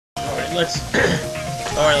let's...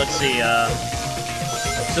 Alright, let's see,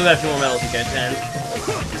 still got a few more medals to get, and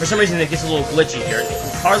for some reason it gets a little glitchy here.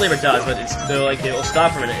 It hardly ever does, but it's like it will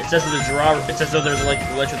stop for a minute. It says that it's as though there's like a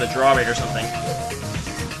glitch with the draw rate or something.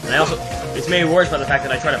 And I also, it's made worse by the fact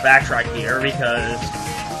that I try to backtrack here because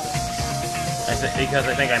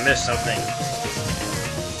I think I missed something.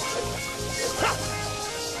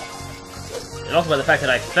 And also by the fact that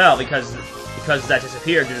I fell because that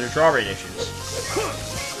disappeared due to the draw rate issues.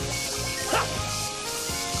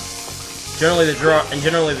 Generally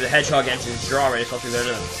the Hedgehog engine's draw rate is supposed to be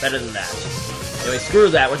better than that. Anyway, screw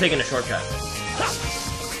that, we're taking a shortcut.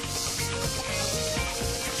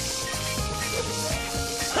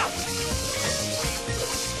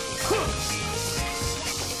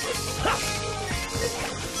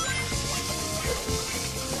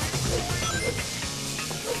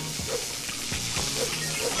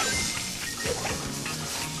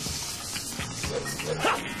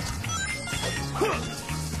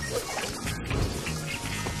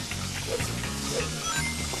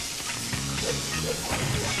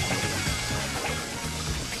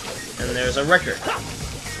 And there's a record.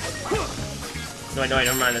 No,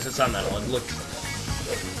 never mind. This is on that one. Look.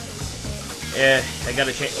 Yeah, I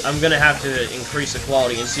gotta change. I'm gonna have to increase the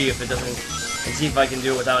quality and see if it doesn't, and see if I can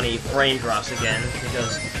do it without any frame drops again,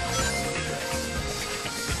 because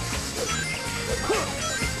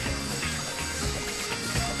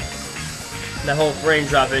that whole frame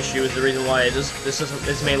drop issue is the reason why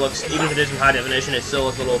this may look, even if it isn't high definition, it still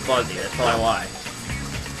looks a little fuzzy. That's probably why.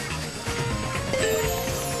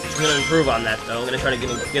 I'm gonna improve on that though. I'm gonna try to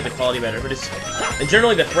get the quality better. But and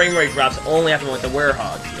generally the frame rate drops only happen with the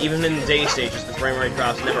Werehog. Even in the day stages, the frame rate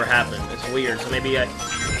drops never happen. It's weird. So maybe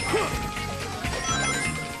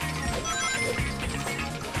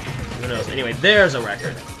who knows? Anyway, there's a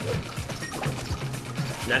record.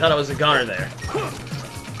 And I thought it was a goner there.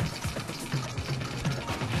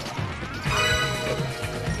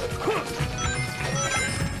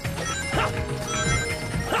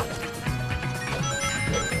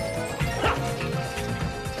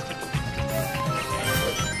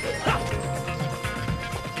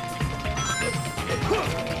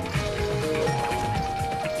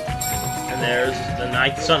 There's the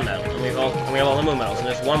 9th Sun Medal, and we have all the Moon Medals, and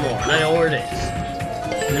there's one more, and I know where it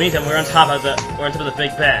is. In the meantime, we're on top of the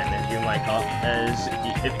Big Ben, as you might call it,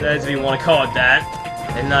 as you want to call it that,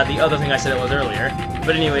 and not the other thing I said it was earlier.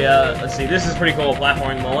 But anyway, let's see. This is a pretty cool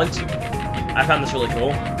platforming moment. I found this really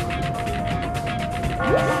cool.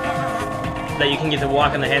 That you can get to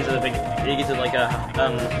walk on the hands of the Big. You get to like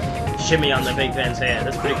shimmy on the Big Ben's hand.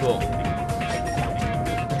 That's pretty cool.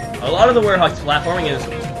 A lot of the Werehog's platforming is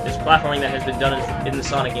platforming that has been done in the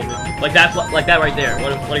Sonic game, like that right there.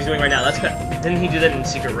 What he's doing right now. Didn't he do that in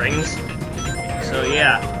Secret Rings? So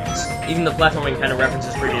yeah, even the platforming kind of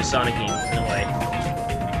references previous Sonic games in a way.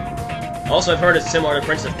 Also, I've heard it's similar to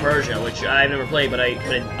Prince of Persia, which I've never played, but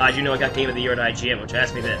I do know it got Game of the Year at IGN, which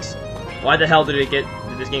asked me this: why the hell did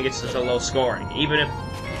this game get such a low scoring, even if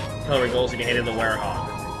Coloring Goals even hated the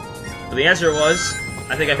Werehog? But the answer was,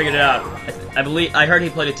 I think I figured it out. I heard he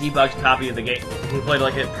played a debugged copy of the game. He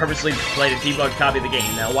purposely played a debugged copy of the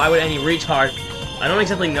game. Now, why would any retard? I don't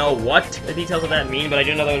exactly know what the details of that mean, but I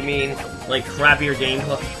do know that would mean like crappier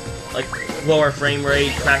gameplay, like lower frame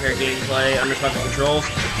rate, crappier gameplay, unresponsive controls.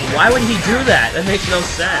 Why would he do that? That makes no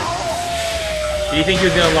sense. Do you think he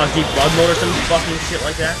was gonna unlock debug mode or some fucking shit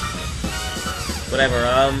like that? Whatever.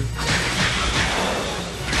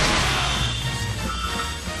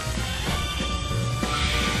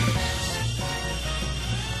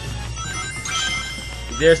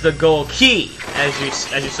 There's the gold key, as you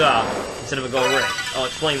saw, instead of a gold ring. I'll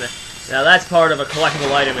explain that. Now that's part of a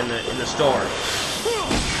collectible item in the store,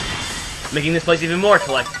 making this place even more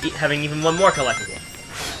having even one more collectible.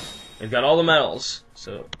 We've got all the medals,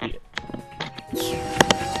 so yeah.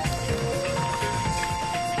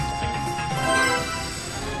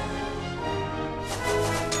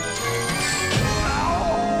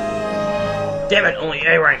 Damn it, only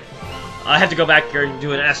A rank. I have to go back here and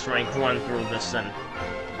do an S rank run through this then.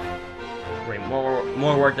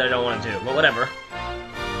 More work that I don't want to do, but whatever.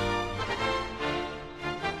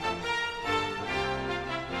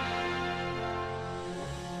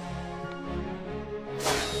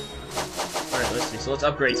 Alright, let's see. So let's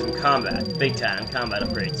upgrade some combat, big time combat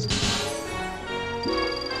upgrades.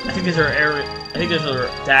 I think these are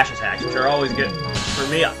dash attacks, which are always good for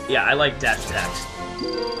me. Yeah, I like dash attacks.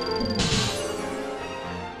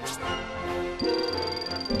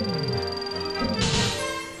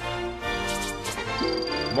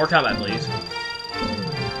 More combat, please.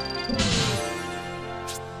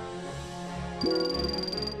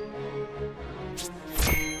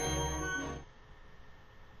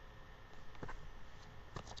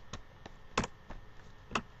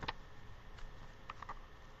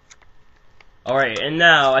 Alright, and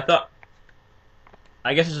now,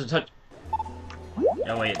 I guess there's a touch...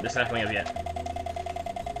 Oh wait, this is not coming up yet.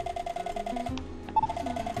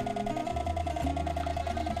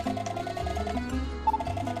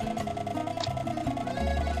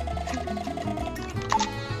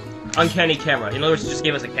 Uncanny camera. In other words, it just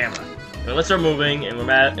gave us a camera. But let's start moving, and we're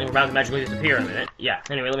about to magically disappear in a minute. Yeah,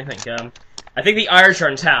 anyway, let me think. I think the Irish are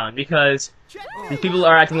in town, because these people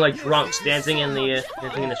are acting like drunks, dancing in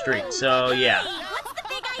the street. So, yeah.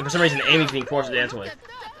 And for some reason, Amy's being forced to dance with.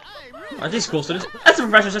 Aren't these school students? That's the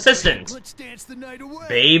professor's assistant!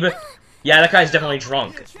 Babe? Yeah, that guy's definitely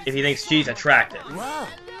drunk, if he thinks she's attractive. Whoa!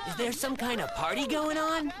 Is there some kind of party going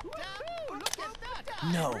on?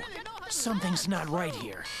 No, something's not right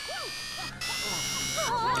here.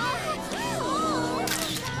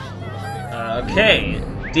 Okay.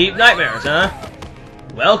 Deep nightmares, huh?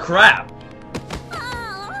 Well, crap.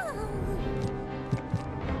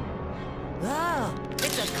 Oh,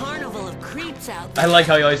 it's a carnival of creeps out there. I like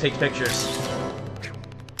how he always takes pictures.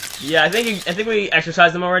 Yeah, I think we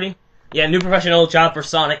exercised them already. Yeah, new professional job for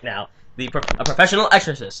Sonic now. A professional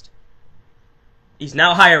exorcist. He's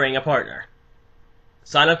now hiring a partner.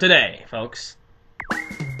 Sign up today, folks.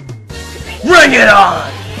 Bring it on!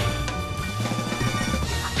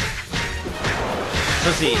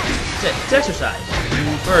 Let's see. It's exercise.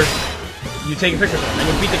 First, you take a picture of them, and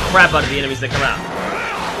you beat the crap out of the enemies that come out.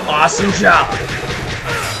 Awesome job!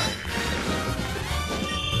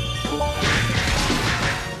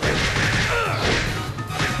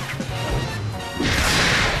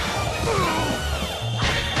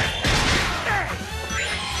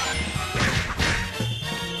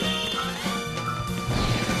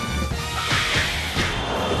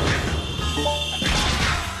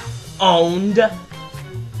 Owned.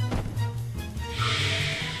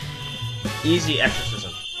 Easy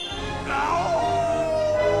exorcism.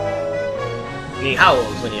 And he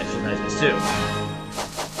howls when he exercises too.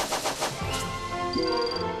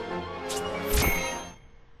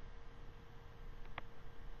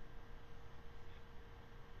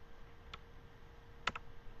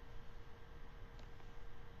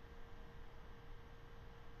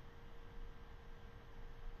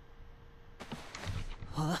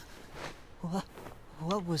 Huh?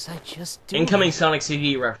 What was I just doing? Incoming Sonic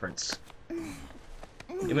CD reference.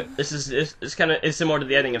 This is kind of similar to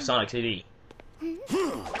the ending of Sonic CD.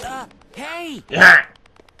 Hey! Yeah.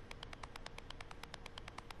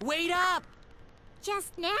 Wait up!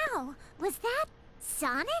 Just now, was that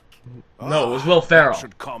Sonic? No, it was Will Ferrell. That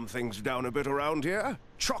should calm things down a bit around here.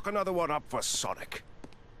 Chalk another one up for Sonic.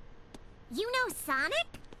 You know Sonic?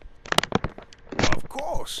 Of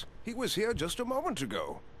course. He was here just a moment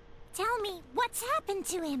ago. Tell me what's happened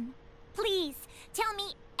to him. Please, tell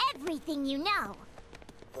me everything you know.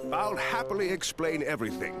 I'll happily explain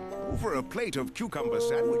everything over a plate of cucumber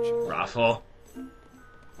sandwich. Raffle.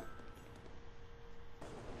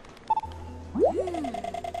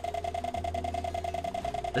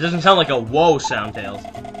 It doesn't sound like a whoa sound, Tails.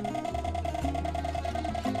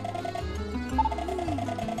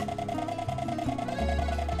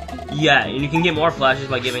 Yeah, and you can get more flashes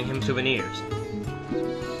by giving him souvenirs.